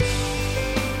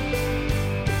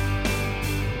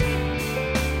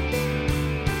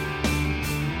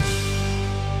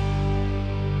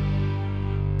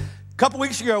couple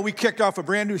weeks ago, we kicked off a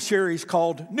brand new series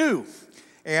called New.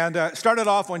 And started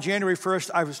off on January 1st,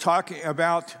 I was talking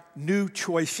about new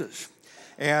choices.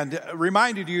 And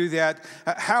reminded you that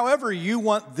however you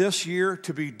want this year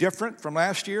to be different from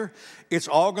last year, it's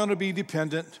all going to be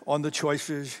dependent on the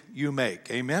choices you make.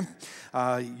 Amen?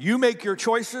 You make your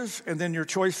choices, and then your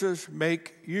choices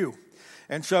make you.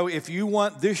 And so if you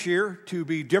want this year to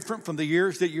be different from the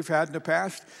years that you've had in the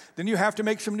past, then you have to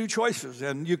make some new choices.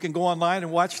 And you can go online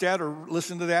and watch that or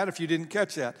listen to that if you didn't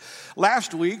catch that.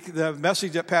 Last week, the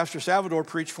message that Pastor Salvador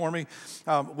preached for me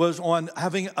was on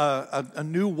having a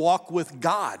new walk with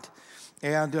God.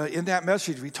 And in that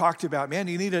message, we talked about, man,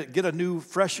 you need to get a new,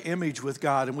 fresh image with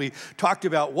God. And we talked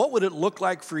about what would it look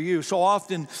like for you. So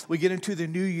often we get into the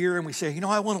new year and we say,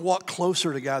 I want to walk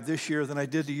closer to God this year than I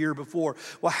did the year before.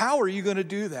 Well, how are you going to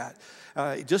do that?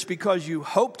 Just because you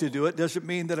hope to do it doesn't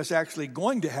mean that it's actually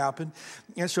going to happen.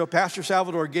 And so Pastor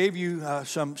Salvador gave you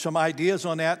some ideas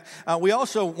on that. We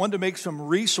also wanted to make some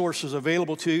resources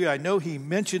available to you. I know he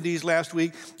mentioned these last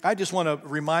week. I just want to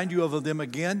remind you of them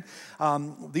again.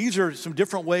 These are some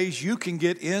different ways you can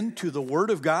get into the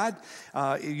Word of God.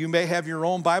 You may have your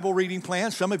own Bible reading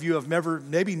plan. Some of you have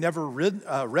maybe never read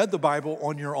the Bible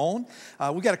on your own.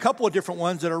 We've got a couple of different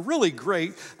ones that are really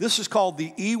great. This is called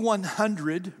the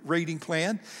E100 reading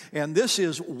plan, and this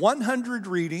is 100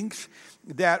 readings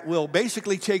that will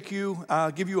basically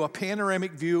give you a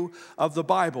panoramic view of the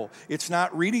Bible. It's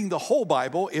not reading the whole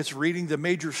Bible, it's reading the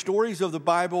major stories of the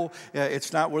Bible.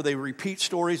 It's not where they repeat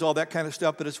stories, all that kind of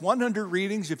stuff, but it's 100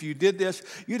 readings. If you did this,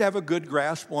 you'd have a good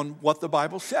grasp on what the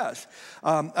Bible says.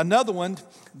 Another one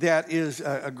that is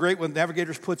a great one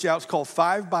Navigators puts out is called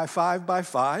 5 by 5 by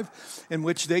 5, in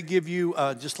which they give you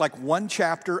just like one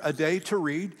chapter a day to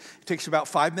read. It takes about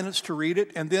 5 minutes to read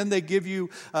it, and then they give you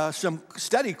some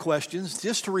study questions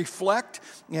just to reflect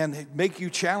and make you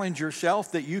challenge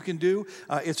yourself that you can do.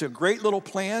 It's a great little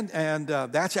plan, and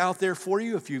that's out there for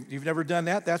you. If you've never done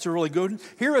that, that's a really good one.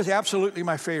 Here is absolutely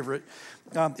my favorite.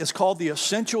 It's called The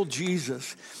Essential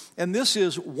Jesus, and this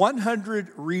is 100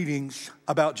 readings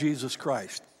about Jesus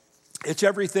Christ. It's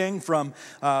everything from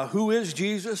who is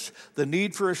Jesus, the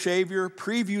need for a Savior,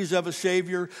 previews of a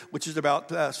Savior, which is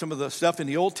about some of the stuff in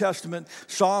the Old Testament,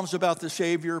 Psalms about the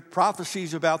Savior,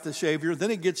 prophecies about the Savior. Then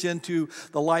it gets into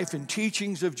the life and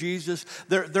teachings of Jesus.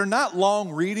 They're not long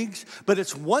readings, but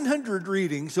it's 100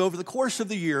 readings over the course of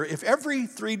the year. If every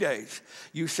 3 days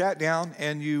you sat down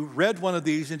and you read one of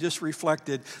these and just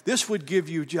reflected, this would give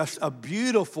you just a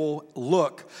beautiful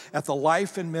look at the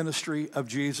life and ministry of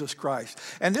Jesus Christ.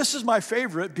 And this is my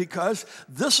favorite because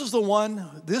this is the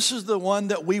one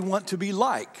that we want to be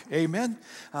like. Amen.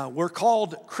 We're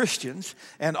called Christians,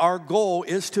 and our goal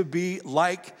is to be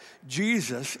like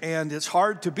Jesus, and it's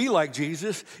hard to be like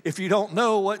Jesus if you don't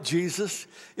know what Jesus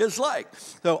is like.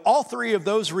 So all three of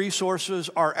those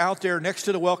resources are out there next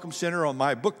to the Welcome Center on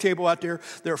my book table out there.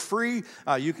 They're free.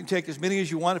 You can take as many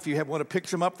as you want. If you want to pick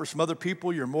some up for some other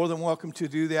people, you're more than welcome to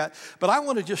do that. But I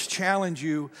want to just challenge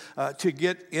you to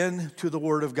get into the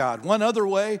Word of God. One other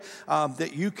way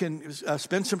that you can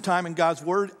spend some time in God's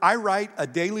Word, I write a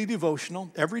daily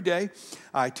devotional every day.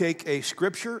 I take a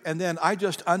scripture and then I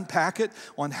just unpack it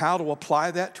on how to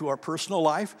apply that to our personal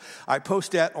life. I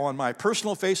post that on my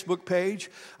personal Facebook page.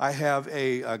 I have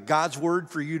a God's Word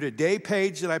for You Today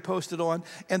page that I post it on,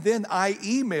 and then I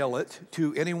email it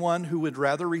to anyone who would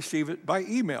rather receive it by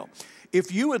email.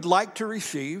 If you would like to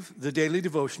receive the daily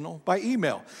devotional by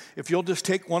email, if you'll just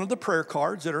take one of the prayer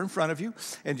cards that are in front of you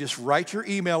and just write your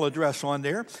email address on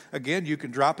there. Again, you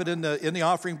can drop it in the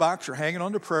offering box or hang it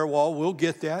on the prayer wall. We'll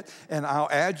get that, and I'll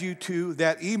add you to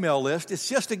that email list. It's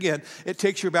just, again, it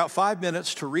takes you about 5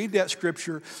 minutes to read that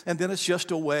scripture, and then it's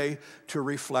just a way to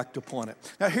reflect upon it.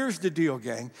 Now, here's the deal,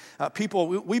 gang.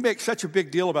 We make such a big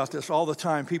deal about this all the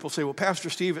time. People say, well, Pastor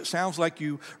Steve, it sounds like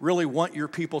you really want your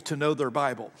people to know their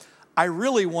Bible. I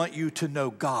really want you to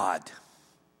know God.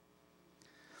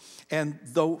 And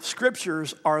the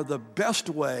scriptures are the best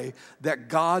way that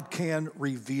God can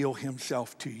reveal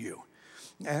himself to you.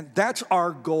 And that's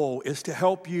our goal, is to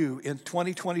help you in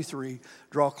 2023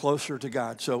 draw closer to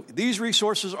God. So these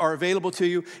resources are available to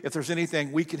you. If there's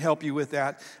anything we can help you with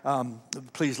that,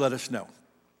 please let us know.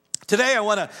 Today, I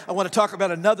want to talk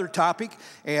about another topic,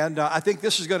 and I think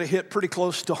this is going to hit pretty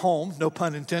close to home, no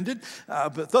pun intended,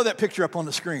 but throw that picture up on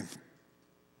the screen.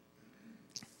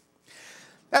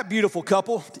 That beautiful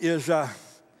couple is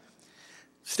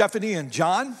Stephanie and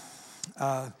John.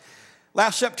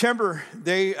 Last September,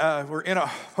 they were in a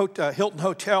Hilton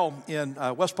Hotel in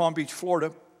West Palm Beach,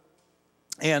 Florida,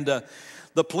 and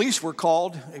the police were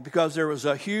called because there was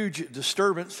a huge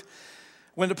disturbance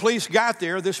When the police got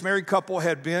there, this married couple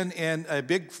had been in a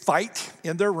big fight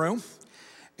in their room,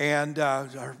 and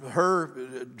her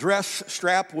dress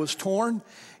strap was torn,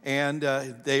 and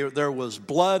there was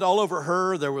blood all over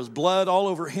her. There was blood all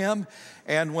over him.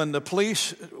 And when the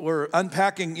police were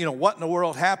unpacking, what in the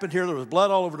world happened here, there was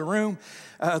blood all over the room.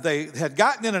 They had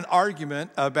gotten in an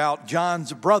argument about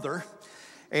John's brother,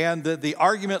 and the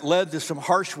argument led to some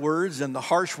harsh words, and the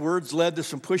harsh words led to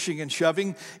some pushing and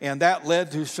shoving, and that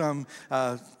led to some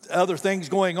other things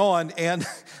going on. And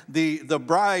the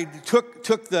bride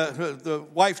the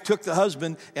wife took the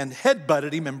husband and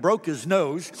headbutted him and broke his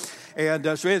nose. And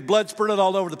so he had blood spurted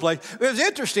all over the place. It was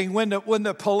interesting when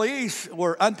the police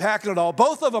were unpacking it all,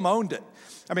 both of them owned it.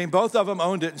 Both of them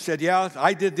owned it and said, yeah,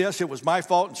 I did this. It was my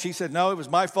fault. And she said, no, it was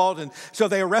my fault. And so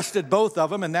they arrested both of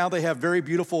them. And now they have very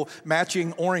beautiful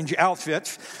matching orange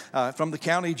outfits from the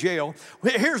county jail.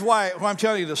 Here's why I'm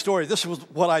telling you the story. This was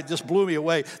what just blew me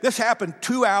away. This happened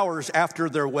 2 hours after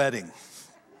their wedding.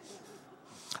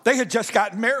 They had just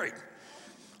gotten married.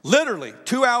 Literally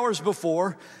 2 hours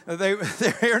before, they're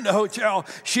in the hotel.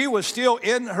 She was still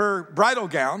in her bridal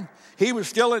gown. He was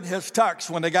still in his tux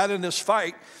when they got in this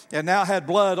fight, and now had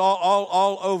blood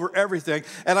all over everything.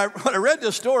 And when I read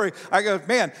this story, I go,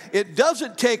 man, it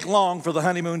doesn't take long for the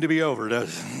honeymoon to be over,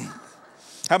 does it?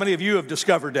 How many of you have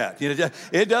discovered that?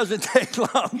 It doesn't take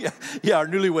long. Yeah, our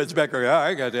newlyweds back there.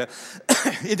 I got that.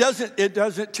 It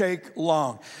doesn't take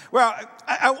long. Well,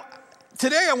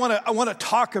 today I want to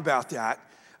talk about that.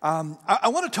 I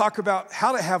want to talk about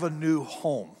how to have a new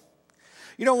home.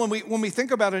 When we think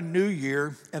about a new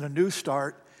year and a new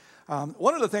start,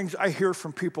 one of the things I hear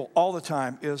from people all the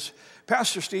time is,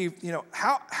 Pastor Steve,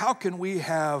 how can we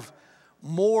have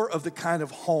more of the kind of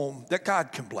home that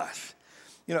God can bless?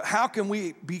 How can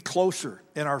we be closer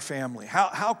in our family?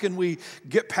 How can we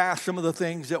get past some of the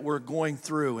things that we're going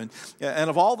through? And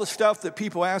of all the stuff that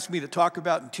people ask me to talk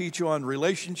about and teach on,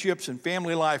 relationships and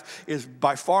family life is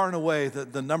by far and away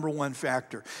the number one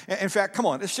factor. In fact, come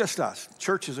on, it's just us.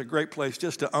 Church is a great place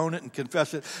just to own it and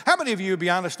confess it. How many of you, be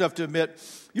honest enough to admit,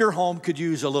 your home could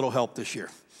use a little help this year?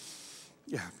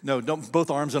 Yeah, no, don't both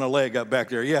arms and a leg up back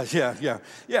there. Yes,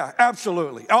 yeah,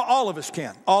 absolutely. All of us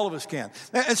can. All of us can.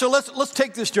 And so let's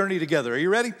take this journey together. Are you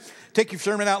ready? Take your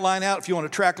sermon outline out if you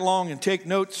want to track along and take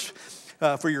notes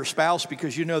for your spouse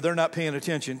because they're not paying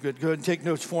attention. Good. Go ahead and take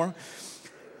notes for them.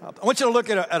 I want you to look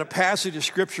at a passage of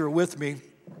scripture with me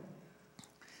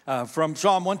from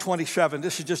Psalm 127.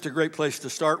 This is just a great place to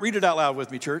start. Read it out loud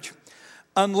with me, church.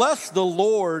 Unless the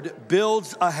Lord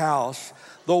builds a house,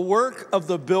 the work of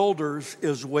the builders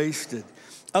is wasted.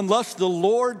 Unless the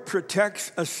Lord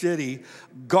protects a city,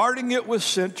 guarding it with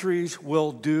sentries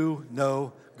will do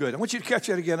no good. I want you to catch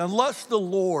that again. Unless the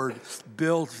Lord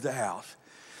builds the house.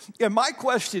 And my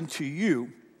question to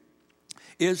you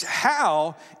is,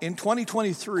 how in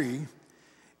 2023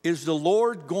 is the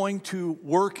Lord going to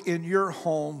work in your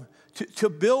home to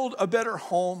build a better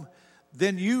home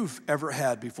than you've ever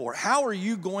had before? How are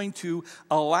you going to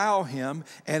allow him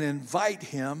and invite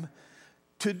him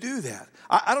to do that?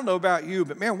 I don't know about you,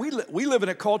 but man, we live in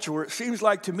a culture where it seems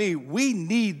like to me we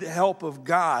need the help of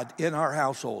God in our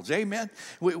households. Amen?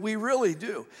 We really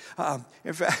do.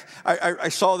 In fact, I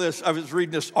saw this. I was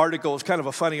reading this article. It was kind of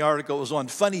a funny article. It was on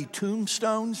funny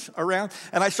tombstones around.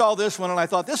 And I saw this one and I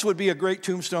thought this would be a great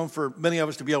tombstone for many of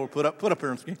us to be able to put up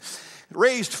here on the screen.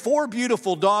 Raised 4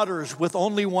 beautiful daughters with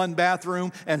only 1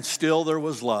 bathroom, and still there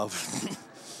was love.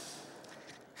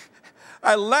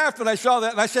 I laughed when I saw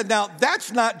that, and I said, now,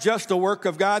 that's not just the work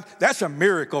of God. That's a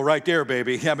miracle right there,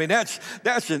 baby. That's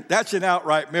an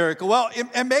outright miracle. Well,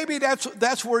 and maybe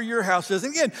that's where your house is.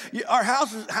 And again, our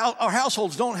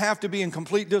households don't have to be in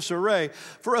complete disarray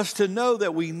for us to know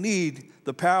that we need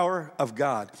the power of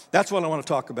God. That's what I want to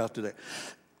talk about today.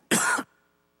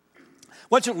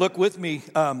 Why don't you look with me,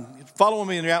 follow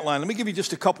me in the outline. Let me give you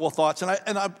just a couple of thoughts. And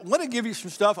I want to give you some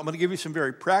stuff. I'm going to give you some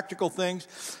very practical things.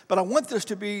 But I want this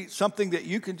to be something that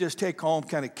you can just take home,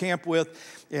 kind of camp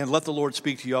with, and let the Lord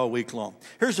speak to you all week long.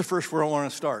 Here's the first where I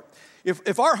want to start.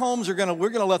 If our homes we're going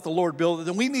to let the Lord build it,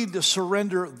 then we need to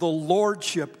surrender the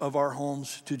lordship of our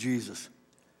homes to Jesus.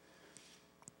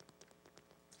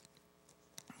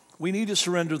 We need to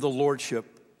surrender the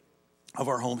lordship of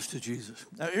our homes to Jesus.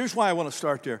 Now, here's why I want to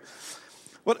start there.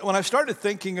 When I started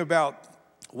thinking about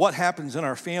what happens in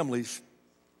our families,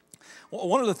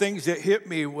 one of the things that hit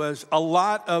me was a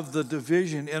lot of the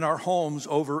division in our homes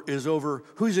is over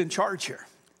who's in charge here.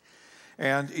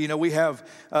 And, we have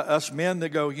us men that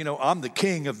go, I'm the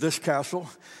king of this castle,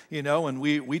 and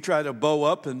we try to bow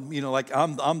up and, like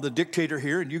I'm the dictator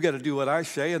here and you got to do what I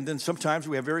say. And then sometimes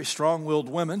we have very strong-willed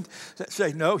women that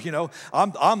say, no,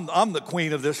 I'm the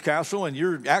queen of this castle and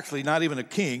you're actually not even a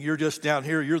king. You're just down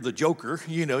here. You're the joker.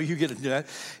 You get to do that.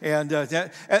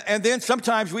 And then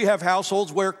sometimes we have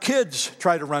households where kids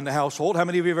try to run the household. How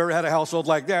many of you have ever had a household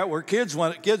like that where kids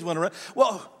want to run?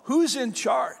 Well, who's in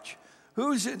charge?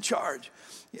 Who's in charge?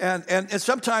 And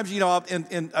sometimes,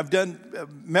 I've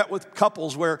met with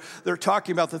couples where they're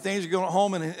talking about the things that are going on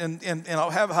home, and I'll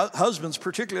have husbands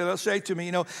particularly that'll say to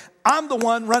me, I'm the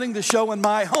one running the show in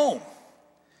my home.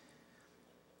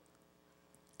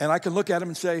 And I can look at them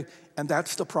and say, and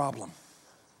that's the problem.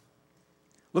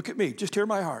 Look at me, just hear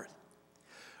my heart.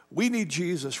 We need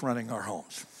Jesus running our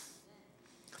homes.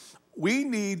 We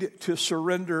need to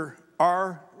surrender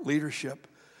our leadership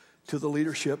to the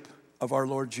leadership of our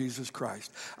Lord Jesus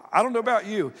Christ. I don't know about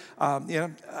you,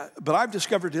 but I've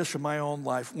discovered this in my own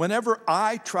life. Whenever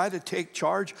I try to take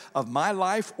charge of my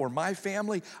life or my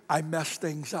family, I mess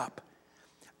things up.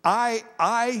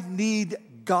 I need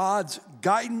God's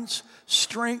guidance,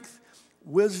 strength,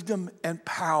 wisdom, and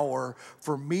power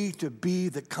for me to be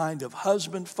the kind of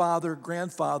husband, father,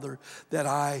 grandfather that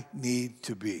I need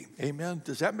to be. Amen?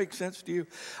 Does that make sense to you?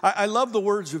 I love the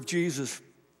words of Jesus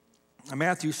in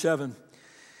Matthew 7.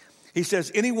 He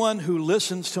says, anyone who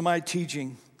listens to my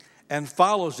teaching and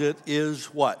follows it is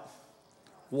what?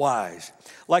 Wise.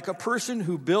 Like a person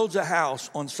who builds a house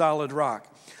on solid rock.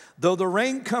 Though the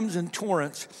rain comes in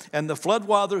torrents and the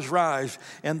floodwaters rise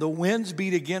and the winds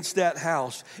beat against that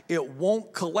house, it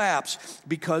won't collapse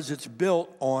because it's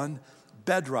built on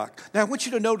bedrock. Now, I want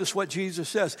you to notice what Jesus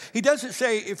says. He doesn't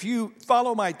say, if you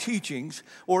follow my teachings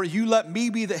or you let me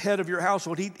be the head of your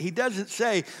household, he doesn't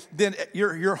say, then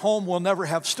your home will never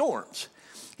have storms.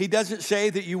 He doesn't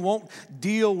say that you won't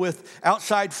deal with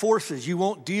outside forces. You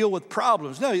won't deal with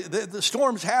problems. No, the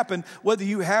storms happen whether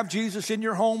you have Jesus in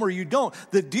your home or you don't.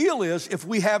 The deal is, if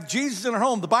we have Jesus in our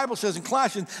home, the Bible says in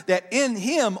Colossians that in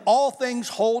him all things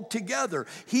hold together.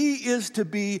 He is to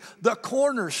be the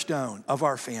cornerstone of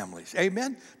our families.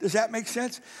 Amen? Does that make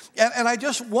sense? And I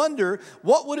just wonder,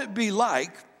 what would it be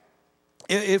like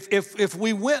if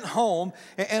we went home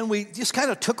and we just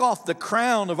kind of took off the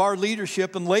crown of our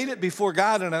leadership and laid it before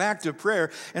God in an act of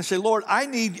prayer and say, Lord, I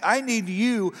need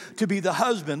you to be the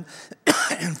husband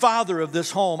and father of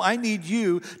this home. I need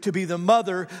you to be the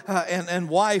mother and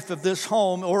wife of this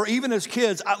home. Or even as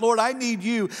kids, Lord, I need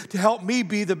you to help me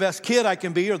be the best kid I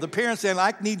can be. Or the parents saying,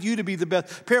 I need you to be the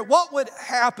best parent. What would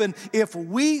happen if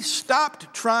we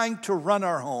stopped trying to run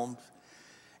our homes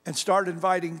and started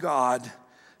inviting God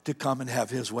to come and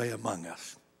have his way among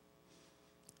us?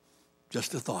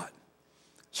 Just a thought.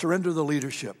 Surrender the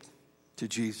leadership to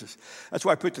Jesus. That's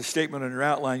why I put the statement on your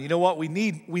outline. You know what? We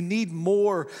need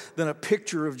more than a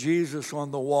picture of Jesus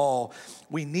on the wall.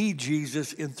 We need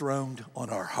Jesus enthroned on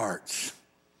our hearts.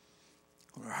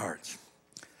 On our hearts.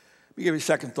 Let me give you a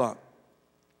second thought.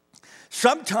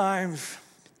 Sometimes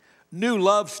new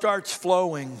love starts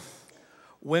flowing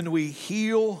when we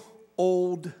heal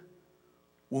old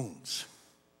wounds.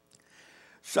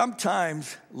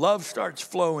 Sometimes love starts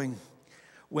flowing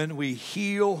when we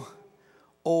heal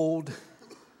old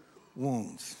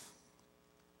wounds.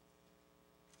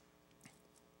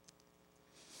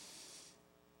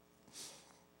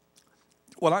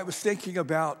 When I was thinking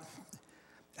about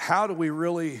how do we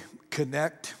really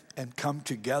connect and come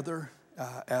together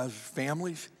as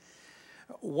families,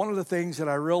 one of the things that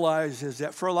I realize is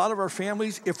that for a lot of our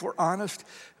families, if we're honest,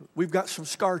 we've got some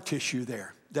scar tissue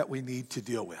there that we need to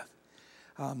deal with.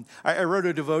 I wrote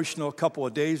a devotional a couple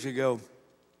of days ago,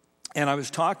 and I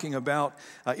was talking about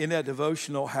in that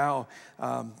devotional how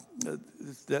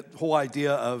that whole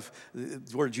idea of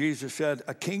where Jesus said,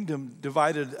 a kingdom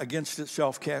divided against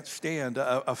itself can't stand.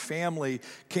 A family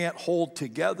can't hold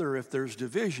together if there's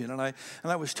division. And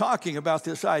I was talking about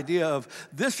this idea of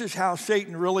this is how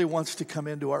Satan really wants to come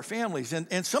into our families.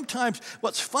 And sometimes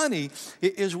what's funny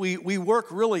is we work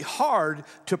really hard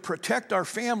to protect our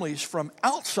families from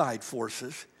outside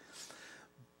forces.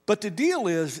 But the deal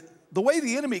is, the way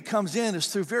the enemy comes in is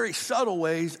through very subtle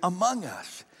ways among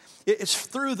us. It's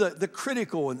through the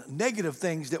critical and negative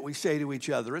things that we say to each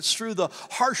other. It's through the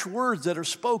harsh words that are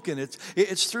spoken.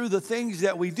 It's through the things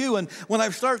that we do. And when I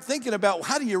start thinking about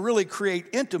how do you really create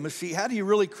intimacy, how do you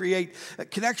really create a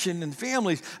connection in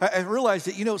families, I realize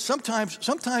that,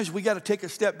 sometimes we got to take a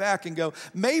step back and go,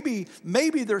 maybe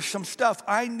there's some stuff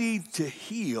I need to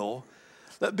heal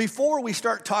before we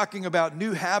start talking about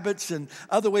new habits and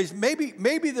other ways,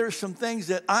 maybe there's some things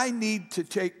that I need to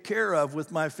take care of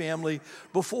with my family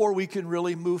before we can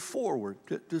really move forward.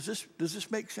 Does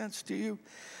this make sense to you?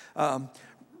 A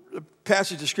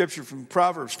passage of scripture from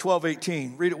Proverbs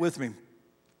 12:18. Read it with me.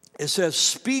 It says,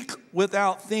 "Speak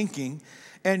without thinking,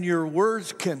 and your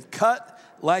words can cut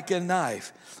like a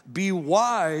knife. Be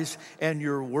wise, and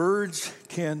your words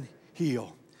can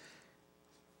heal."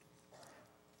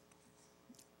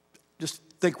 Just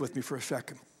think with me for a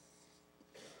second.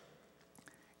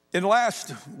 In the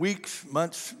last weeks,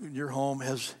 months in your home,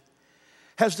 has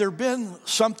there been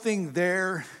something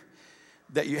there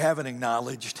that you haven't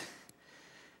acknowledged?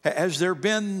 Has there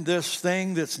been this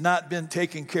thing that's not been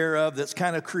taken care of that's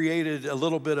kind of created a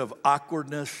little bit of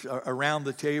awkwardness around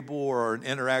the table or an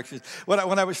interaction? When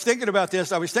I was thinking about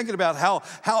this, I was thinking about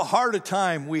how hard a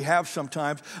time we have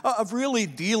sometimes of really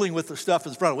dealing with the stuff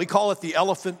in front of us. We call it the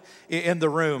elephant in the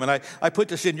room. And I put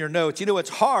this in your notes. You know, it's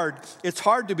hard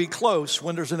to be close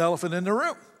when there's an elephant in the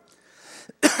room.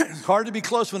 It's hard to be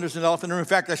close when there's an elephant in the room. In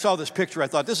fact, I saw this picture. I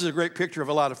thought, this is a great picture of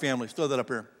a lot of families. Throw that up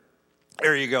here.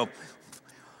 There you go.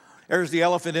 There's the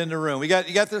elephant in the room. You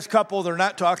got this couple, they're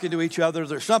not talking to each other.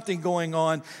 There's something going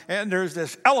on, and there's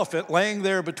this elephant laying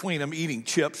there between them, eating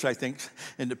chips, I think,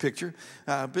 in the picture.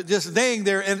 But just laying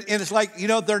there, and it's like, you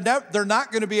know, they're not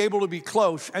going to be able to be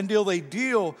close until they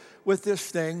deal with this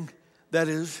thing that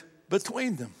is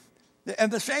between them.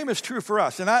 And the same is true for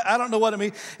us. And I don't know what I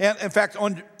mean. And in fact,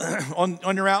 on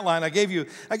your outline, I gave you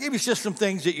just some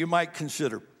things that you might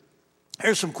consider.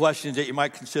 Here's some questions that you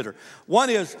might consider. One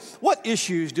is, what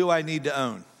issues do I need to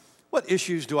own? What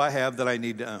issues do I have that I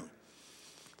need to own?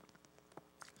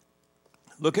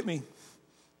 Look at me.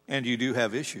 And you do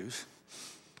have issues.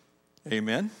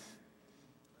 Amen?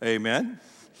 Amen?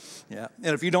 Yeah.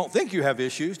 And if you don't think you have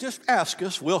issues, just ask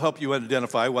us. We'll help you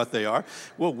identify what they are.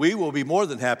 Well, we will be more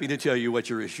than happy to tell you what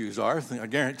your issues are. I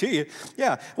guarantee you.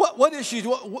 Yeah. What issues?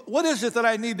 What is it that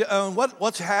I need to own?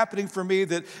 What's happening for me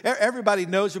that everybody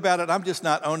knows about it? I'm just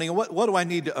not owning it. What do I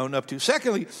need to own up to?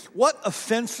 Secondly, what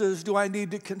offenses do I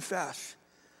need to confess?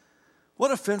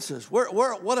 What offenses?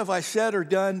 What have I said or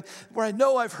done where I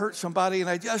know I've hurt somebody and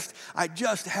I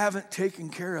just haven't taken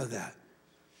care of that?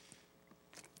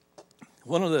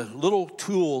 One of the little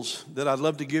tools that I'd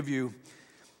love to give you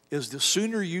is the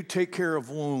sooner you take care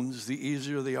of wounds, the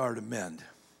easier they are to mend.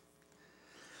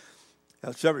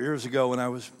 Several years ago when I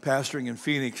was pastoring in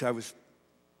Phoenix, I was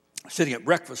sitting at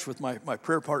breakfast with my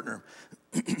prayer partner.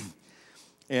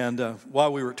 And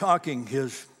while we were talking,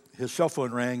 his cell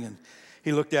phone rang, and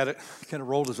he looked at it, kind of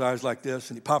rolled his eyes like this,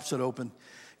 and he pops it open.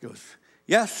 He goes,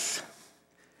 yes,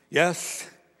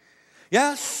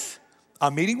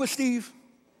 I'm meeting with Steve.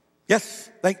 Yes,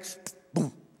 thanks.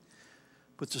 Boom.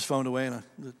 Puts his phone away, and I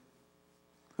said,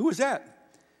 who was that?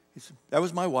 He said, that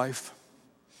was my wife.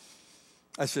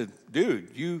 I said,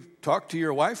 dude, you talk to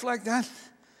your wife like that?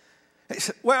 He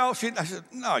said, well, I said,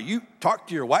 no, you talk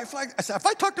to your wife like that? I said, if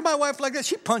I talk to my wife like that,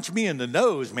 she'd punch me in the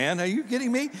nose, man. Are you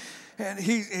kidding me? And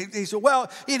he said,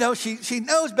 well, you know, she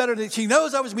knows better than, she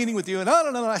knows I was meeting with you. And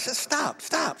no. I said, stop.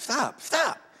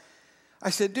 I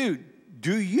said, dude,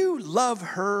 do you love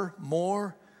her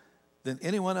more than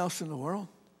anyone else in the world?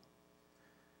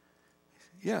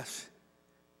 Yes.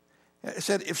 I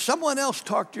said, if someone else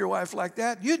talked to your wife like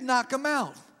that, you'd knock them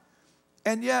out.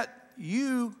 And yet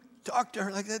you talk to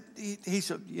her like that. He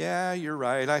said, yeah, you're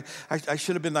right. I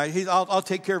should have been nice. I'll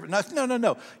take care of it.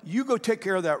 No. You go take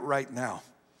care of that right now.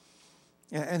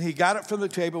 And he got it from the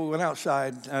table. We went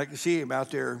outside, and I could see him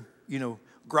out there, you know,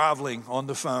 groveling on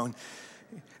the phone.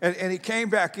 And he came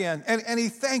back in, and he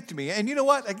thanked me. And you know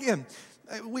what? Again,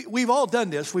 we've all done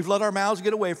this. We've let our mouths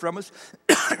get away from us.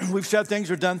 We've said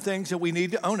things or done things that we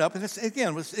need to own up. And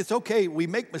it's okay. We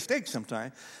make mistakes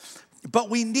sometimes. But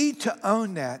we need to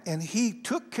own that. And he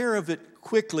took care of it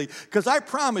quickly. Because I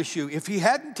promise you, if he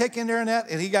hadn't taken care of that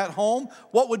and he got home,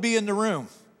 what would be in the room?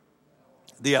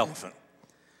 The elephant.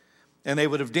 And they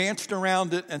would have danced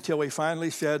around it until he finally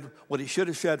said what he should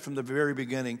have said from the very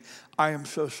beginning. I am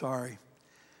so sorry.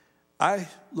 I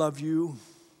love you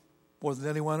more than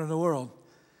anyone in the world.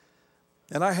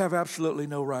 And I have absolutely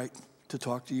no right to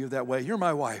talk to you that way. You're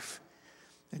my wife,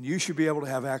 and you should be able to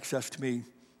have access to me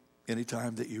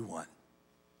anytime that you want.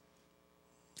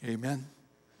 Amen?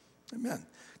 Amen.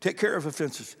 Take care of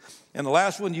offenses. And the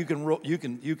last one you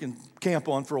can camp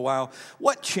on for a while.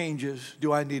 What changes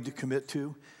do I need to commit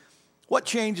to? What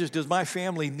changes does my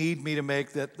family need me to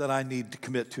make that I need to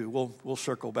commit to? We'll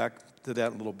circle back to that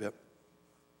in a little bit.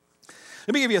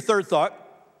 Let me give you a third thought.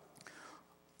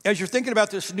 As you're thinking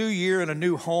about this new year and a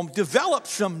new home, develop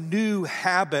some new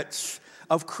habits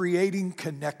of creating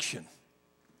connection.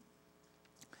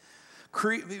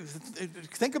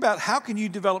 Think about how can you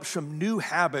develop some new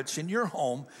habits in your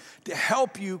home to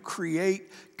help you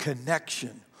create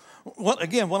connection. Well,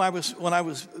 again, when I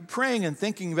was praying and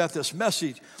thinking about this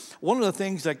message, one of the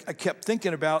things I kept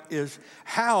thinking about is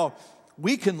how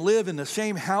we can live in the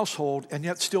same household and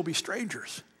yet still be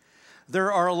strangers.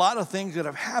 There are a lot of things that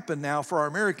have happened now for our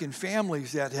American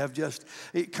families that have just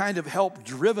kind of helped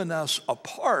driven us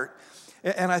apart.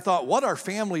 And I thought what our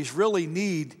families really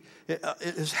need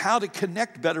is how to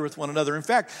connect better with one another. In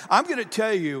fact, I'm going to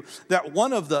tell you that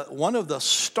one of the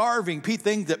starving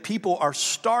things that people are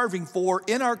starving for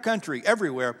in our country,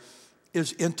 everywhere,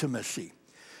 is intimacy.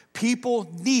 People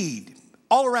need,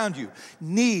 all around you,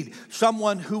 need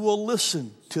someone who will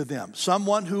listen to them,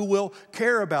 someone who will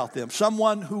care about them,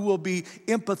 someone who will be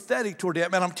empathetic toward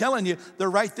them. And I'm telling you, they're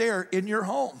right there in your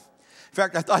home. In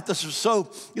fact, I thought this is so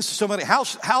funny.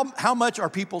 How much are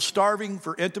people starving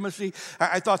for intimacy?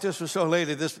 I thought this was so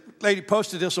lady. This lady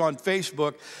posted this on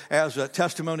Facebook as a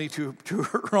testimony to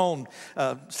her own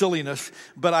silliness.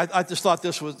 But I just thought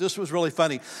this was really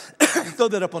funny. Throw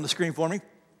that up on the screen for me.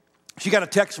 She got a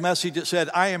text message that said,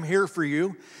 "I am here for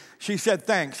you." She said,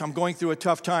 "Thanks, I'm going through a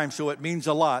tough time, so it means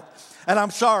a lot. And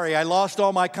I'm sorry, I lost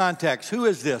all my contacts. Who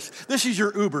is this? This is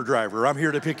your Uber driver. I'm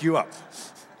here to pick you up."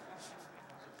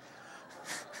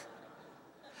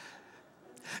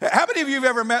 How many of you have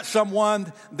ever met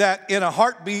someone that in a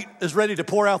heartbeat is ready to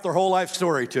pour out their whole life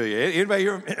story to you? Anybody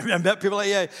here met people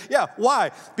like, yeah, why?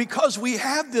 Because we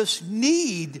have this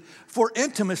need for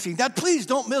intimacy. Now, please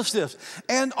don't miss this.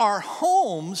 And our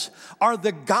homes are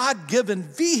the God-given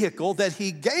vehicle that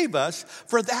He gave us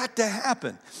for that to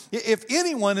happen. If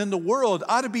anyone in the world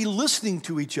ought to be listening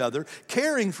to each other,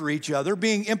 caring for each other,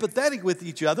 being empathetic with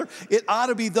each other, it ought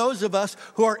to be those of us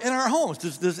who are in our homes.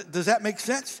 Does that make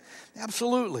sense?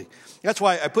 Absolutely. That's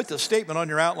why I put the statement on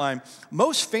your outline.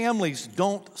 Most families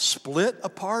don't split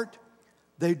apart,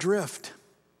 they drift.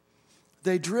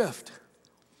 They drift.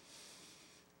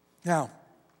 Now,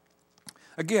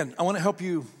 again, I want to help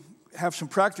you have some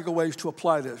practical ways to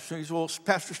apply this. So you say, well,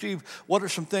 Pastor Steve, what are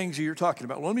some things that you're talking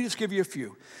about? Well, let me just give you a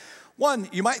few. One,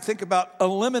 you might think about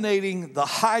eliminating the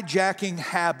hijacking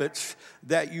habits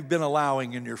that you've been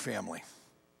allowing in your family.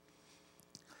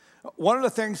 One of the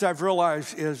things I've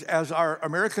realized is as our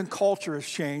American culture has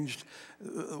changed,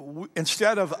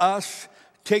 instead of us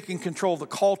taking control of the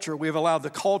culture, we've allowed the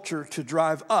culture to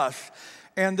drive us.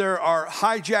 And there are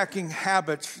hijacking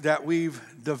habits that we've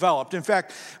developed. In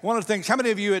fact, one of the things, how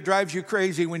many of you, it drives you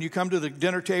crazy when you come to the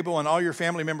dinner table and all your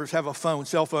family members have a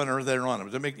cell phone, or they're on them?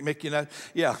 Does it make you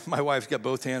nuts? Yeah, my wife's got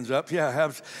both hands up.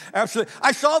 Yeah, absolutely.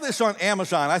 I saw this on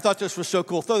Amazon. I thought this was so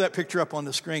cool. Throw that picture up on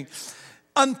the screen.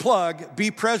 Unplug, be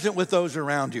present with those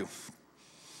around you.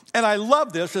 And I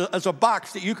love this as a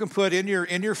box that you can put in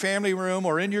your family room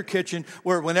or in your kitchen,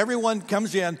 where when everyone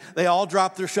comes in, they all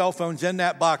drop their cell phones in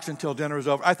that box until dinner is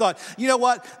over. I thought, you know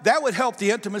what? That would help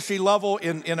the intimacy level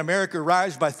in America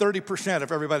rise by 30%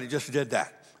 if everybody just did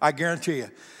that. I guarantee you.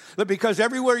 But because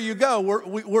everywhere you go,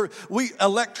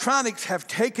 electronics have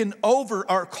taken over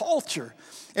our culture.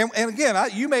 And again,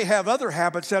 you may have other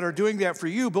habits that are doing that for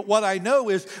you, but what I know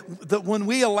is that when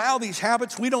we allow these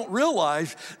habits, we don't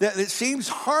realize that it seems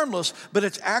harmless, but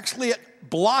it's actually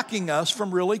blocking us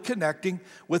from really connecting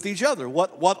with each other.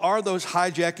 What are those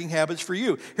hijacking habits for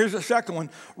you? Here's a second one.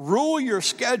 Rule your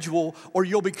schedule or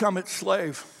you'll become its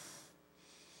slave.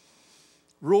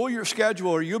 Rule your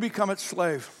schedule or you'll become its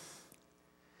slave.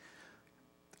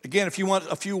 Again, if you want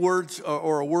a few words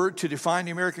or a word to define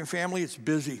the American family, it's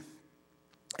busy.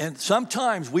 And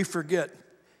sometimes we forget,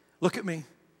 look at me,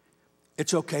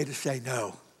 it's okay to say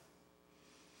no.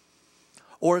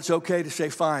 Or it's okay to say,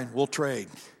 fine, we'll trade.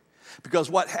 Because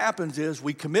what happens is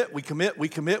we commit,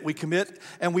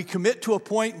 and we commit to a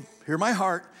point, hear my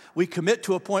heart, we commit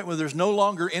to a point where there's no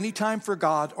longer any time for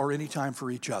God or any time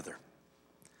for each other.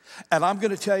 And I'm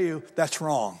going to tell you, that's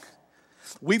wrong.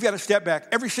 We've got to step back.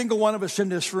 Every single one of us in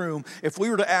this room, if we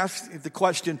were to ask the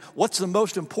question, what's the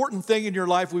most important thing in your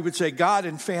life? We would say God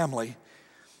and family.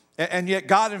 And yet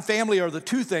God and family are the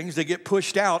two things that get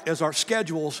pushed out as our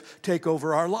schedules take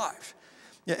over our lives.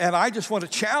 And I just want to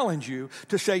challenge you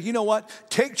to say, you know what?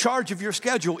 Take charge of your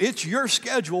schedule. It's your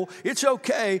schedule. It's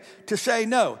okay to say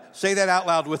no. Say that out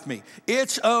loud with me.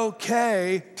 It's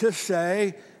okay to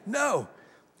say no.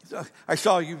 I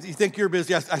saw you think you're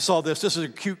busy. I saw this. This is a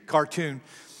cute cartoon.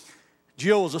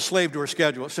 Jill was a slave to her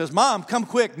schedule. It says, Mom, come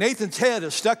quick. Nathan's head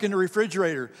is stuck in the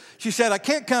refrigerator. She said, I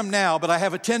can't come now, but I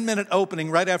have a 10-minute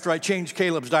opening right after I change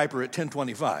Caleb's diaper at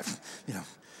 10:25. You know.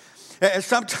 And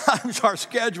sometimes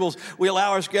we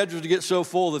allow our schedules to get so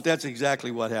full that that's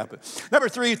exactly what happened. Number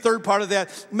three, third part of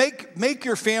that, make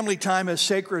your family time as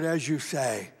sacred as you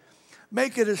say.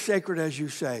 Make it as sacred as you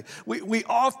say. We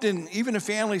often, even in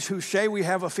families who say we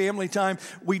have a family time,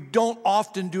 we don't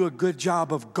often do a good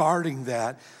job of guarding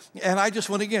that. And I just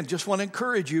want to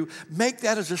encourage you, make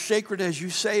that as sacred as you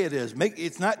say it is.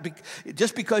 It's not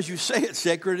just because you say it's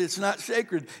sacred, it's not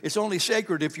sacred. It's only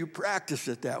sacred if you practice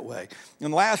it that way.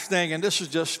 And last thing, and this is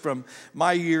just from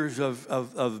my years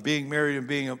of being married and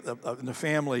being in the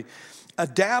family,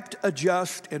 adapt,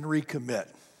 adjust, and recommit.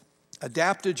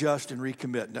 Adapt, adjust, and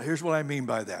recommit. Now, here's what I mean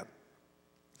by that.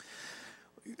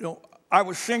 I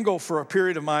was single for a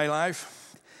period of my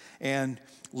life and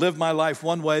lived my life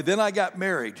one way. Then I got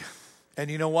married. And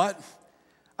you know what?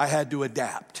 I had to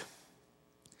adapt.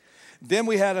 Then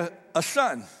we had a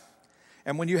son.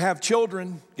 And when you have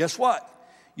children, guess what?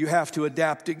 You have to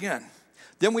adapt again.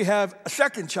 Then we have a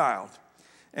second child.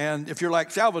 And if you're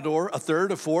like Salvador, a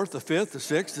third, a fourth, a fifth, a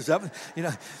sixth, a seventh, you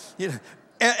know.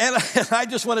 And I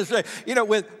just want to say,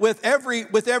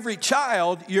 with every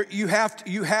child, you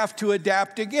have to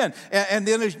adapt again. And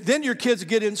then your kids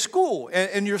get in school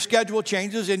and your schedule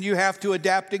changes and you have to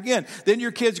adapt again. Then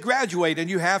your kids graduate and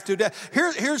you have to adapt.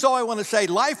 Here's all I want to say.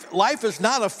 Life is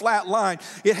not a flat line.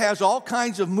 It has all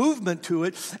kinds of movement to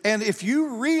it. And if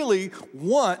you really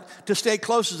want to stay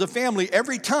close as a family,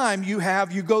 every time you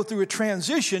go through a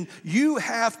transition, you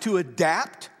have to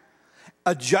adapt.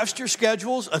 Adjust your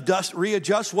schedules,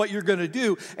 readjust what you're going to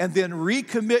do, and then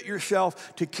recommit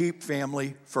yourself to keep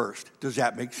family first. Does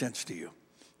that make sense to you?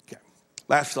 Okay.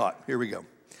 Last thought. Here we go.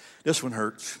 This one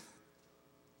hurts.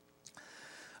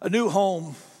 A new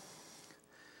home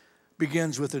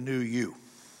begins with a new you.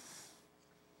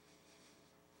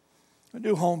 A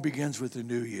new home begins with a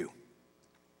new you.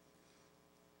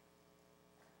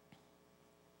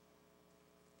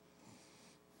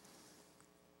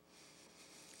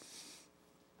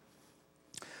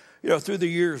 Through the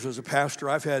years as a pastor,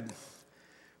 I've had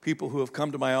people who have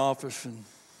come to my office and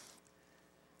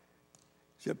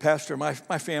said, "Pastor, my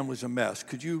family's a mess.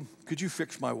 Could you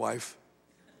fix my wife?"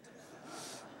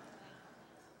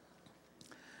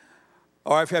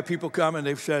 Or I've had people come and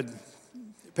they've said,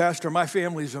 "Pastor, my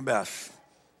family's a mess.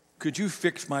 Could you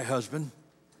fix my husband?"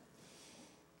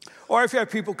 Or I've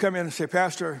had people come in and say,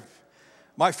 "Pastor,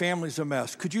 my family's a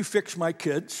mess. Could you fix my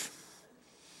kids?"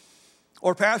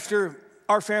 Or, "Pastor,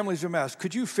 our family's a mess.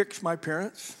 Could you fix my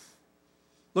parents?"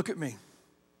 Look at me.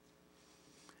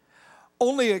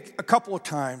 Only a couple of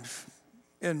times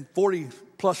in 40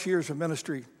 plus years of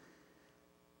ministry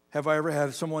have I ever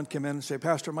had someone come in and say,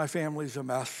 "Pastor, my family's a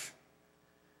mess.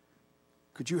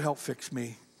 Could you help fix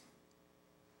me?"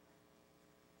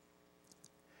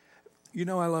 I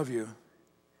love you.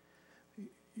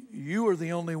 You are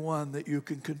the only one that you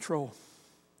can control.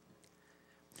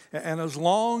 And as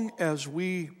long as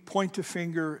we point a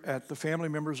finger at the family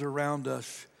members around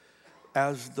us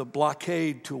as the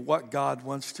blockade to what God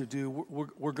wants to do,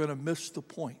 we're going to miss the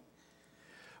point.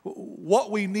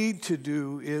 What we need to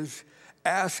do is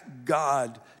ask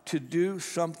God to do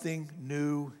something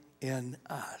new in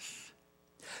us.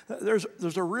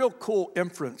 There's a real cool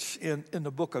inference in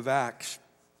the book of Acts.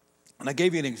 And I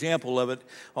gave you an example of it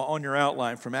on your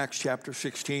outline from Acts chapter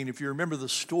 16. If you remember the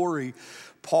story,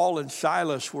 Paul and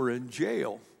Silas were in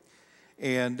jail.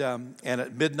 And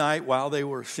at midnight, while they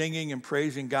were singing and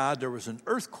praising God, there was an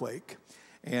earthquake.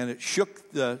 And it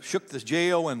shook the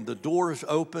jail, and the doors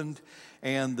opened.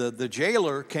 And the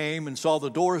jailer came and saw the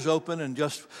doors open and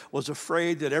just was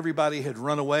afraid that everybody had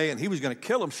run away and he was going to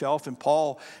kill himself. And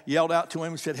Paul yelled out to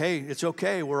him and said, "Hey, it's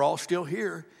okay. We're all still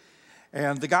here."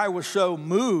 And the guy was so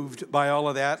moved by all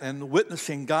of that and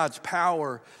witnessing God's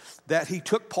power that he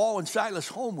took Paul and Silas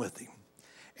home with him.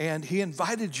 And he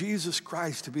invited Jesus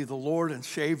Christ to be the Lord and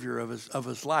Savior of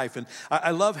his life. And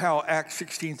I love how Acts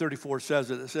 16:34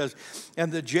 says it. It says,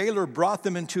 "And the jailer brought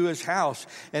them into his house,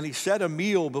 and he set a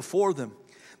meal before them.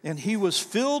 And he was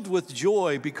filled with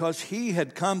joy because he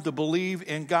had come to believe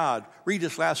in God." Read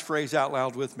this last phrase out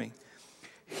loud with me.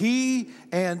 "He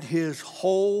and his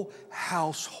whole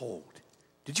household."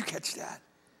 Did you catch that?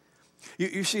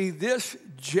 You see, this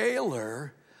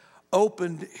jailer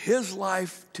opened his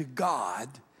life to God,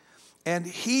 and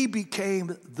he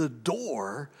became the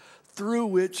door through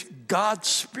which God's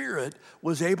Spirit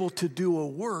was able to do a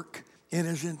work in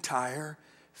his entire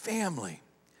family.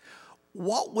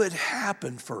 What would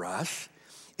happen for us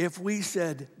if we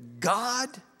said,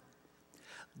 "God,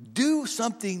 do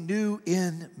something new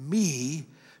in me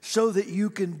so that you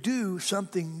can do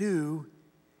something new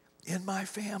in my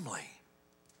family"?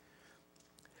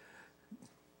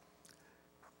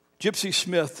 Gypsy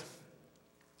Smith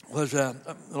was an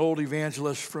old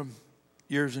evangelist from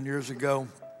years and years ago.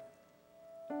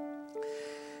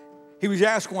 He was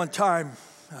asked one time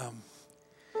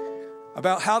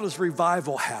about how does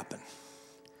revival happen.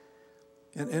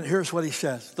 And here's what he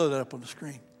says. Throw that up on the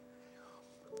screen.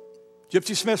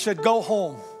 Gypsy Smith said, go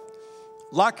home,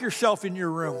 lock yourself in your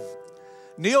room,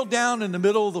 kneel down in the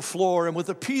middle of the floor, and with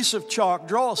a piece of chalk,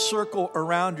 draw a circle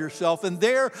around yourself. And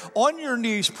there, on your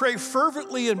knees, pray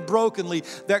fervently and brokenly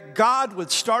that God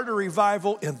would start a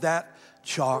revival in that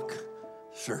chalk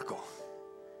circle.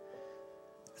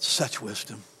 It's such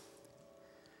wisdom.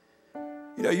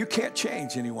 You know, you can't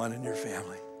change anyone in your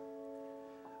family,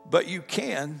 but you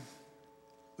can,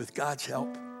 with God's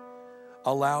help,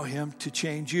 allow him to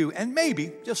change you. And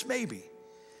maybe, just maybe,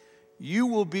 you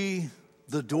will be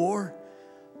the door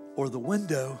or the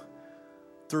window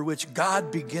through which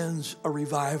God begins a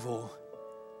revival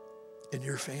in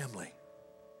your family.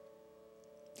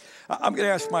 I'm going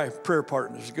to ask my prayer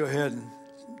partners to go ahead and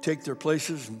take their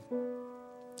places. In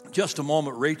just a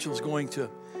moment, Rachel's going to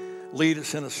lead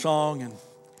us in a song. And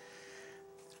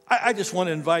I just want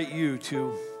to invite you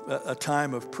to a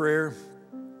time of prayer.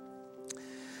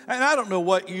 And I don't know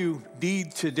what you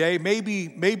need today.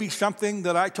 Maybe something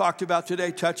that I talked about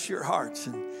today touched your hearts.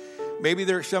 And maybe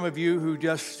there are some of you who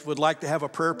just would like to have a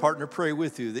prayer partner pray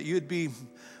with you, that you'd be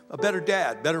a better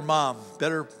dad, better mom,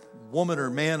 better woman or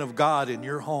man of God in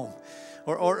your home.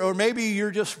 Or maybe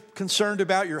you're just concerned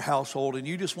about your household and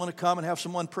you just want to come and have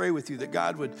someone pray with you, that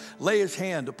God would lay his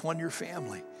hand upon your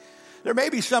family. There may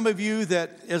be some of you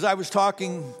that, as I was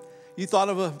talking, you thought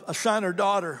of a son or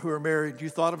daughter who are married. You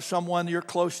thought of someone you're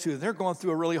close to. They're going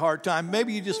through a really hard time.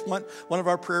 Maybe you just want one of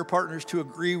our prayer partners to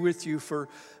agree with you for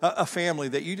a family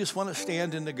that you just want to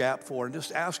stand in the gap for and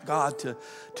just ask God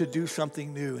to do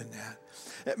something new in that.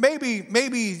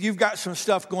 Maybe you've got some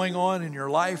stuff going on in your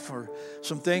life or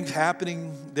some things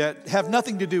happening that have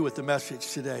nothing to do with the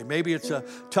message today. Maybe it's a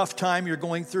tough time you're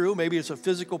going through. Maybe it's a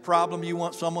physical problem you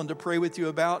want someone to pray with you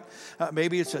about.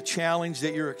 Maybe it's a challenge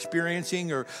that you're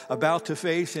experiencing or about to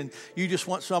face, and you just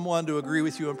want someone to agree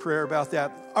with you in prayer about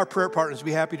that. Our prayer partners will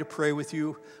be happy to pray with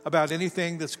you about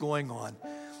anything that's going on.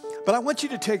 But I want you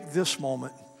to take this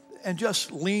moment and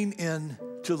just lean in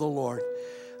to the Lord.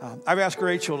 I've asked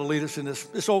Rachel to lead us in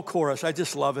this old chorus. I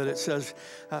just love it. It says,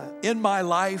 in my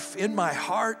life, in my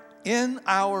heart, in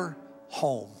our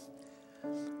home,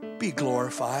 be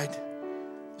glorified.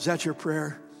 Is that your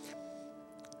prayer?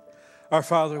 Our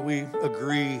Father, we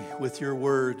agree with your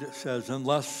word that says,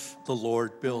 unless the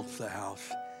Lord builds the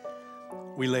house,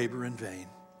 we labor in vain.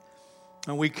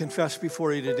 And we confess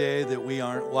before you today that we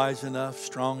aren't wise enough,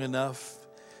 strong enough,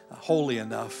 holy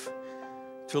enough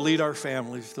to lead our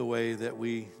families the way that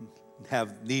we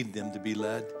need them to be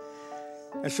led.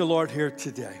 And so, Lord, here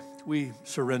today, we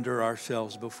surrender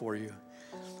ourselves before you.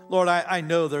 Lord, I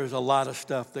know there's a lot of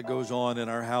stuff that goes on in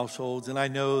our households, and I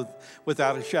know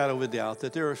without a shadow of a doubt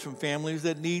that there are some families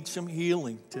that need some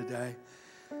healing today.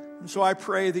 And so I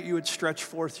pray that you would stretch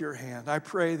forth your hand. I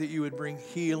pray that you would bring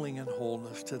healing and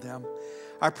wholeness to them.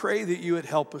 I pray that you would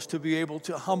help us to be able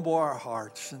to humble our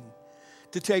hearts and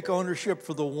to take ownership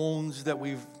for the wounds that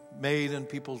we've made in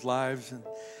people's lives. And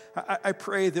I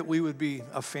pray that we would be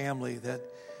a family that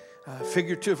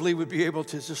figuratively would be able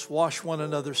to just wash one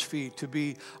another's feet, to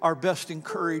be our best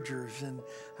encouragers and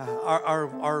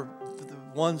our the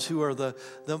ones who are the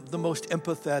most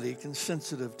empathetic and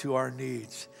sensitive to our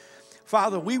needs.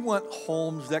 Father, we want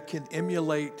homes that can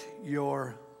emulate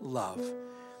your love.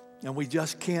 And we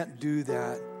just can't do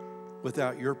that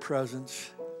without your presence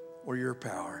or your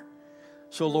power.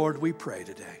 So, Lord, we pray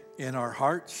today in our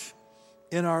hearts,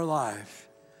 in our lives,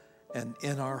 and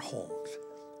in our homes,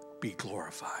 be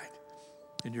glorified.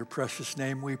 In your precious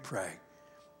name we pray.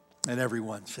 And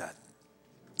everyone said,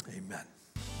 amen.